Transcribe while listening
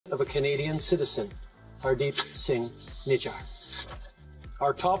of a Canadian citizen, Hardeep Singh Nijjar.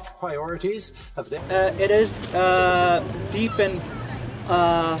 Our top priorities of the it is deep in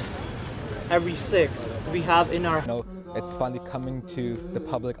every Sikh we have in our. It's finally coming to the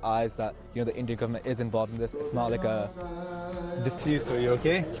public eyes that the Indian government is involved in this. It's not like a dispute. So you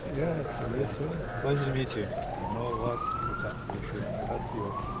okay? Yeah, it's a pleasure to meet you. You know what's up? We should help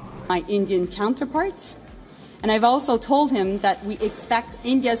you. My Indian counterpart, and I've also told him that we expect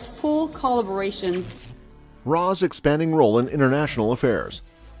India's full collaboration. RAW's expanding role in international affairs.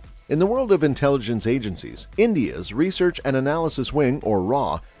 In the world of intelligence agencies, India's Research and Analysis Wing, or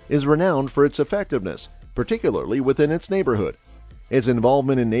RAW, is renowned for its effectiveness, particularly within its neighborhood. Its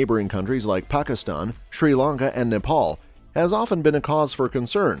involvement in neighboring countries like Pakistan, Sri Lanka, and Nepal has often been a cause for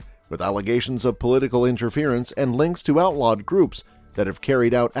concern, with allegations of political interference and links to outlawed groups that have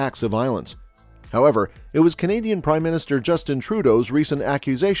carried out acts of violence. However, it was Canadian Prime Minister Justin Trudeau's recent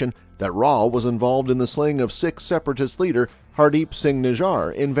accusation that RAW was involved in the slaying of Sikh separatist leader Hardeep Singh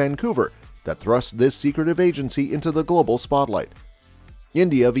Nijjar in Vancouver that thrust this secretive agency into the global spotlight.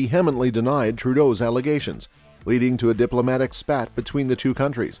 India vehemently denied Trudeau's allegations, leading to a diplomatic spat between the two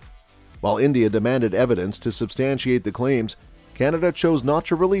countries. While India demanded evidence to substantiate the claims, Canada chose not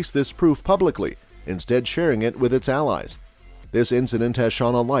to release this proof publicly, instead sharing it with its allies. This incident has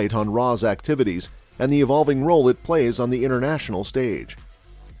shone a light on RAW's activities and the evolving role it plays on the international stage.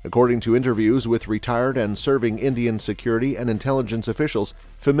 According to interviews with retired and serving Indian security and intelligence officials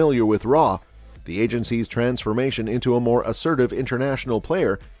familiar with RAW, the agency's transformation into a more assertive international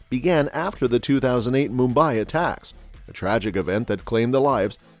player began after the 2008 Mumbai attacks, a tragic event that claimed the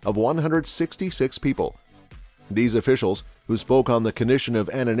lives of 166 people. These officials, who spoke on the condition of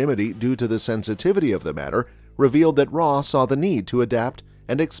anonymity due to the sensitivity of the matter, revealed that RAW saw the need to adapt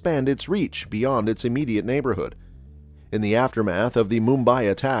and expand its reach beyond its immediate neighborhood. In the aftermath of the Mumbai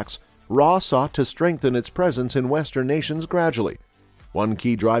attacks, RAW sought to strengthen its presence in Western nations gradually. One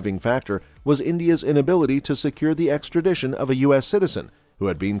key driving factor was India's inability to secure the extradition of a U.S. citizen who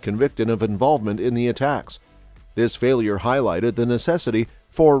had been convicted of involvement in the attacks. This failure highlighted the necessity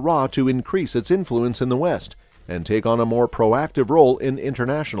for RAW to increase its influence in the West and take on a more proactive role in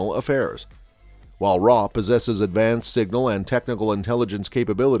international affairs. While RAW possesses advanced signal and technical intelligence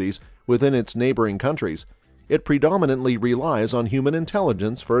capabilities within its neighboring countries, it predominantly relies on human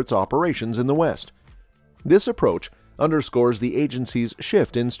intelligence for its operations in the West. This approach underscores the agency's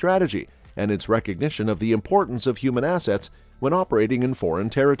shift in strategy and its recognition of the importance of human assets when operating in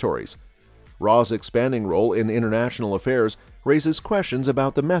foreign territories. RAW's expanding role in international affairs raises questions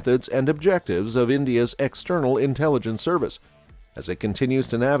about the methods and objectives of India's external intelligence service. As it continues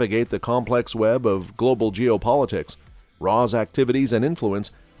to navigate the complex web of global geopolitics, RAW's activities and influence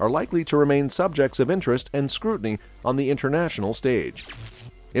are likely to remain subjects of interest and scrutiny on the international stage.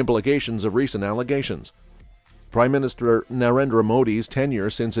 Implications of recent allegations. Prime Minister Narendra Modi's tenure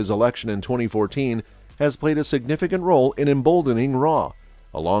since his election in 2014 has played a significant role in emboldening RAW,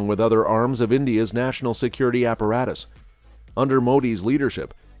 along with other arms of India's national security apparatus. Under Modi's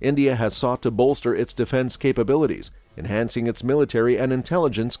leadership, India has sought to bolster its defense capabilities, enhancing its military and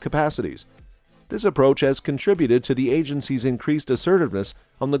intelligence capacities. This approach has contributed to the agency's increased assertiveness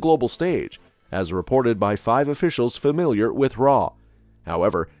on the global stage, as reported by 5 officials familiar with RAW.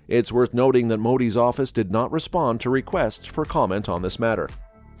 However, it's worth noting that Modi's office did not respond to requests for comment on this matter.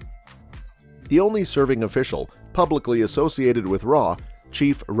 The only serving official publicly associated with RAW,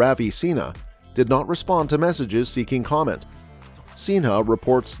 Chief Ravi Sinha, did not respond to messages seeking comment. Sinha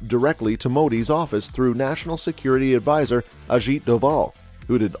reports directly to Modi's office through National Security Advisor Ajit Doval,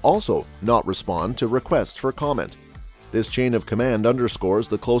 who did also not respond to requests for comment. This chain of command underscores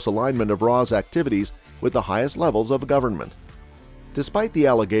the close alignment of RAW's activities with the highest levels of government. Despite the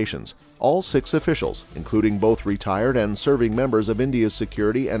allegations, all 6 officials, including both retired and serving members of India's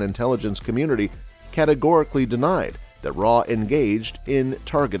security and intelligence community, categorically denied that RAW engaged in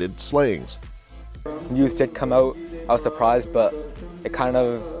targeted slayings. News did come out. I was surprised, but it kind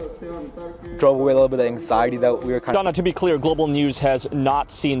of drove away a little bit of anxiety that we were kind of... Donna, to be clear, Global News has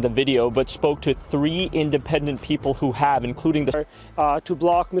not seen the video, but spoke to 3 independent people who have, including the... to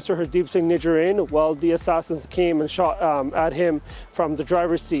block Mr. Hardeep Singh Nijjar in while the assassins came and shot at him from the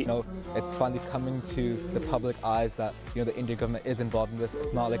driver's seat. It's finally coming to the public eyes that the Indian government is involved in this.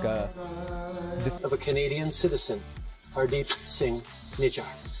 It's not like a... of a Canadian citizen, Hardeep Singh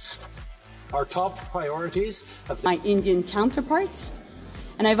Nijjar. Our top priorities of My Indian counterpart,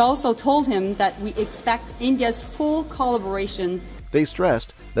 and I've also told him that we expect India's full collaboration. They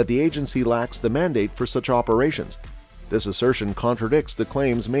stressed that the agency lacks the mandate for such operations. This assertion contradicts the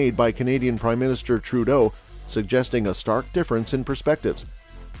claims made by Canadian Prime Minister Trudeau, suggesting a stark difference in perspectives.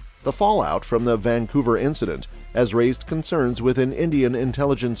 The fallout from the Vancouver incident has raised concerns within Indian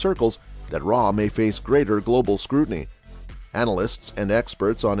intelligence circles that RAW may face greater global scrutiny. Analysts and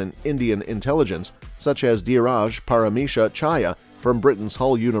experts on Indian intelligence, such as Dheeraj Paramisha Chaya from Britain's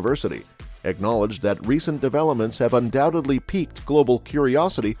Hull University, acknowledged that recent developments have undoubtedly piqued global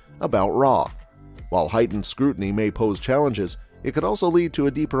curiosity about RAW. While heightened scrutiny may pose challenges, it could also lead to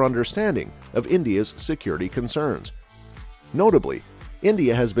a deeper understanding of India's security concerns. Notably,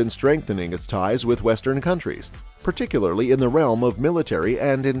 India has been strengthening its ties with Western countries, particularly in the realm of military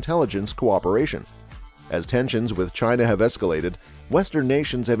and intelligence cooperation. As tensions with China have escalated, Western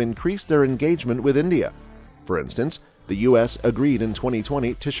nations have increased their engagement with India. For instance, the U.S. agreed in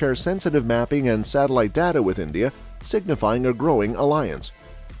 2020 to share sensitive mapping and satellite data with India, signifying a growing alliance.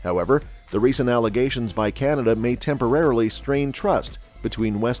 However, the recent allegations by Canada may temporarily strain trust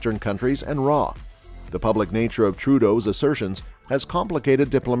between Western countries and RAW. The public nature of Trudeau's assertions has complicated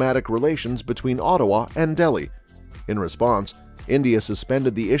diplomatic relations between Ottawa and Delhi. In response, India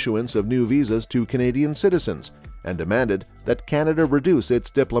suspended the issuance of new visas to Canadian citizens and demanded that Canada reduce its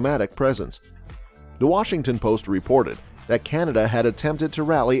diplomatic presence. The Washington Post reported that Canada had attempted to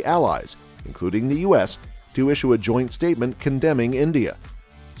rally allies, including the U.S., to issue a joint statement condemning India.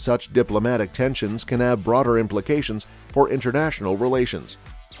 Such diplomatic tensions can have broader implications for international relations.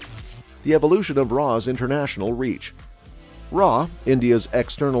 The evolution of RAW's international reach. RAW, India's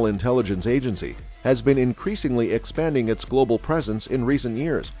external intelligence agency, has been increasingly expanding its global presence in recent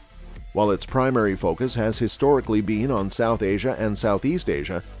years. While its primary focus has historically been on South Asia and Southeast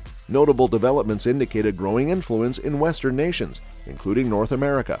Asia, notable developments indicate a growing influence in Western nations, including North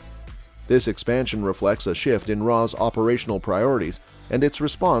America. This expansion reflects a shift in RAW's operational priorities and its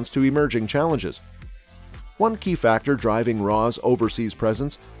response to emerging challenges. One key factor driving RAW's overseas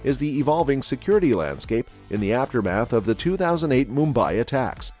presence is the evolving security landscape in the aftermath of the 2008 Mumbai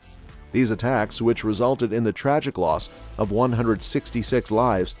attacks. These attacks, which resulted in the tragic loss of 166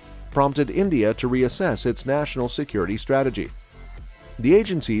 lives, prompted India to reassess its national security strategy. The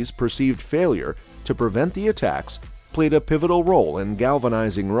agency's perceived failure to prevent the attacks played a pivotal role in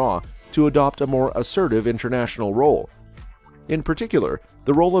galvanizing RAW to adopt a more assertive international role. In particular,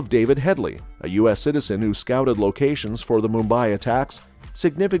 the role of David Headley, a U.S. citizen who scouted locations for the Mumbai attacks,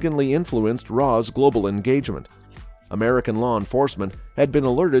 significantly influenced RAW's global engagement. American law enforcement had been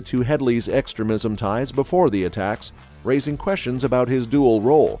alerted to Headley's extremism ties before the attacks, raising questions about his dual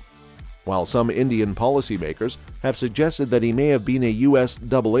role. While some Indian policymakers have suggested that he may have been a U.S.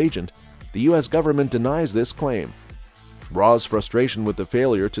 double agent, the U.S. government denies this claim. RAW's frustration with the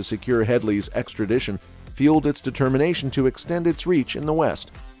failure to secure Headley's extradition fueled its determination to extend its reach in the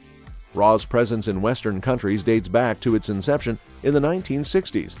West. RAW's presence in Western countries dates back to its inception in the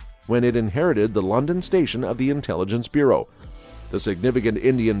 1960s, when it inherited the London station of the Intelligence Bureau. The significant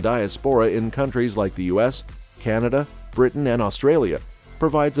Indian diaspora in countries like the US, Canada, Britain, and Australia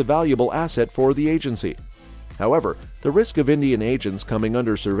provides a valuable asset for the agency. However, the risk of Indian agents coming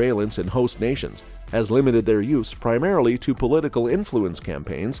under surveillance in host nations has limited their use primarily to political influence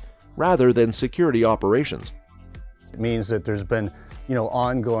campaigns rather than security operations. It means that there's been,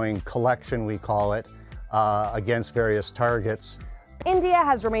 ongoing collection, we call it, against various targets. India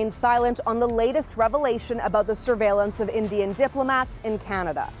has remained silent on the latest revelation about the surveillance of Indian diplomats in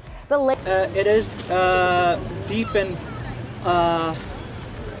Canada. It is deep in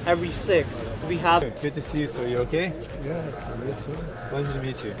every sick. We have. Good to see you, sir. You okay? Yeah, absolutely. Pleasure to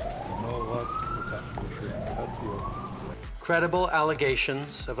meet you. You know what? It's actually help you. Credible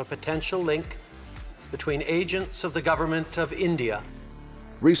allegations of a potential link between agents of the government of India.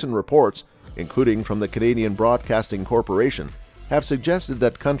 Recent reports, including from the Canadian Broadcasting Corporation, have suggested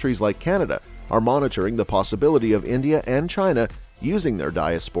that countries like Canada are monitoring the possibility of India and China using their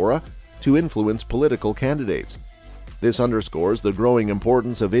diaspora to influence political candidates. This underscores the growing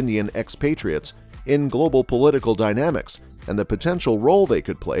importance of Indian expatriates in global political dynamics and the potential role they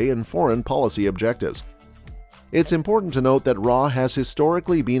could play in foreign policy objectives. It's important to note that RAW has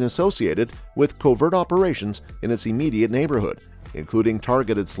historically been associated with covert operations in its immediate neighborhood, including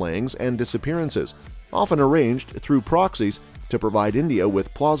targeted slayings and disappearances, often arranged through proxies to provide India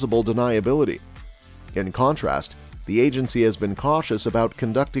with plausible deniability. In contrast, the agency has been cautious about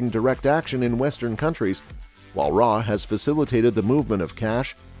conducting direct action in Western countries. While RAW has facilitated the movement of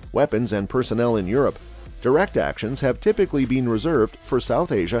cash, weapons, and personnel in Europe, direct actions have typically been reserved for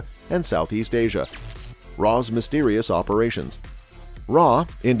South Asia and Southeast Asia. RAW's mysterious operations. RAW,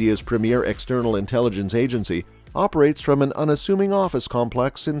 India's premier external intelligence agency, operates from an unassuming office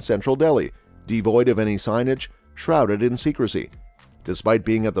complex in central Delhi, devoid of any signage, shrouded in secrecy. Despite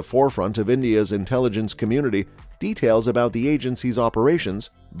being at the forefront of India's intelligence community, details about the agency's operations,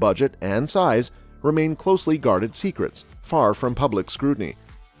 budget, and size remain closely guarded secrets, far from public scrutiny.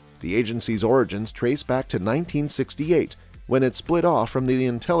 The agency's origins trace back to 1968, when it split off from the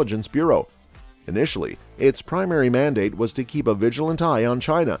Intelligence Bureau. Initially, its primary mandate was to keep a vigilant eye on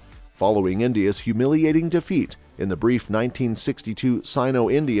China, following India's humiliating defeat in the brief 1962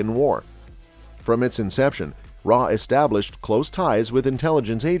 Sino-Indian War. From its inception, RA established close ties with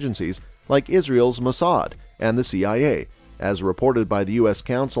intelligence agencies like Israel's Mossad and the CIA, as reported by the U.S.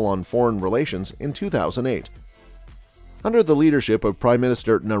 Council on Foreign Relations in 2008. Under the leadership of Prime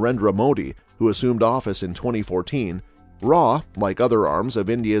Minister Narendra Modi, who assumed office in 2014, RA, like other arms of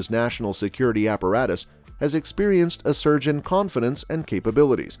India's national security apparatus, has experienced a surge in confidence and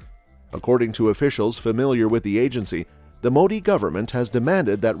capabilities. According to officials familiar with the agency, the Modi government has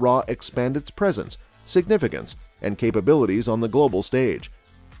demanded that RA expand its presence, significance, and capabilities on the global stage.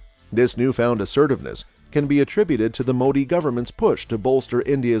 This newfound assertiveness can be attributed to the Modi government's push to bolster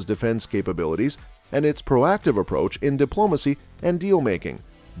India's defense capabilities and its proactive approach in diplomacy and deal-making,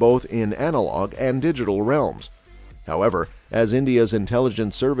 both in analog and digital realms. However, as India's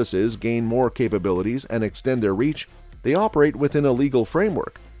intelligence services gain more capabilities and extend their reach, they operate within a legal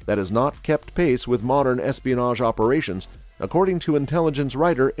framework that has not kept pace with modern espionage operations, according to intelligence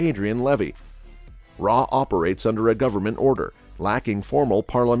writer Adrian Levy. RA operates under a government order, lacking formal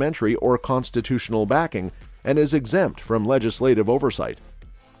parliamentary or constitutional backing, and is exempt from legislative oversight.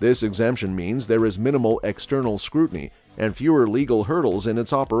 This exemption means there is minimal external scrutiny and fewer legal hurdles in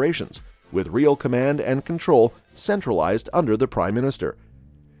its operations, with real command and control centralized under the Prime Minister.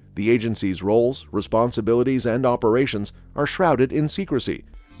 The agency's roles, responsibilities, and operations are shrouded in secrecy,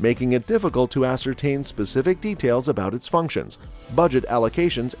 making it difficult to ascertain specific details about its functions, budget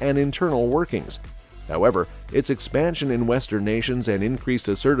allocations, and internal workings. However, its expansion in Western nations and increased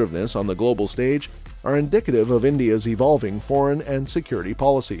assertiveness on the global stage are indicative of India's evolving foreign and security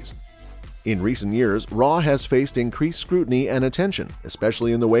policies. In recent years, RA has faced increased scrutiny and attention,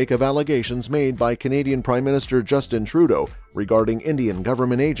 especially in the wake of allegations made by Canadian Prime Minister Justin Trudeau regarding Indian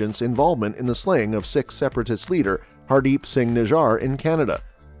government agents' involvement in the slaying of Sikh separatist leader Hardeep Singh Nijjar in Canada.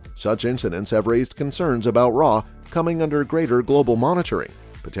 Such incidents have raised concerns about RA coming under greater global monitoring,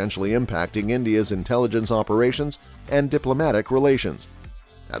 potentially impacting India's intelligence operations and diplomatic relations.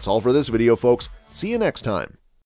 That's all for this video, folks. See you next time.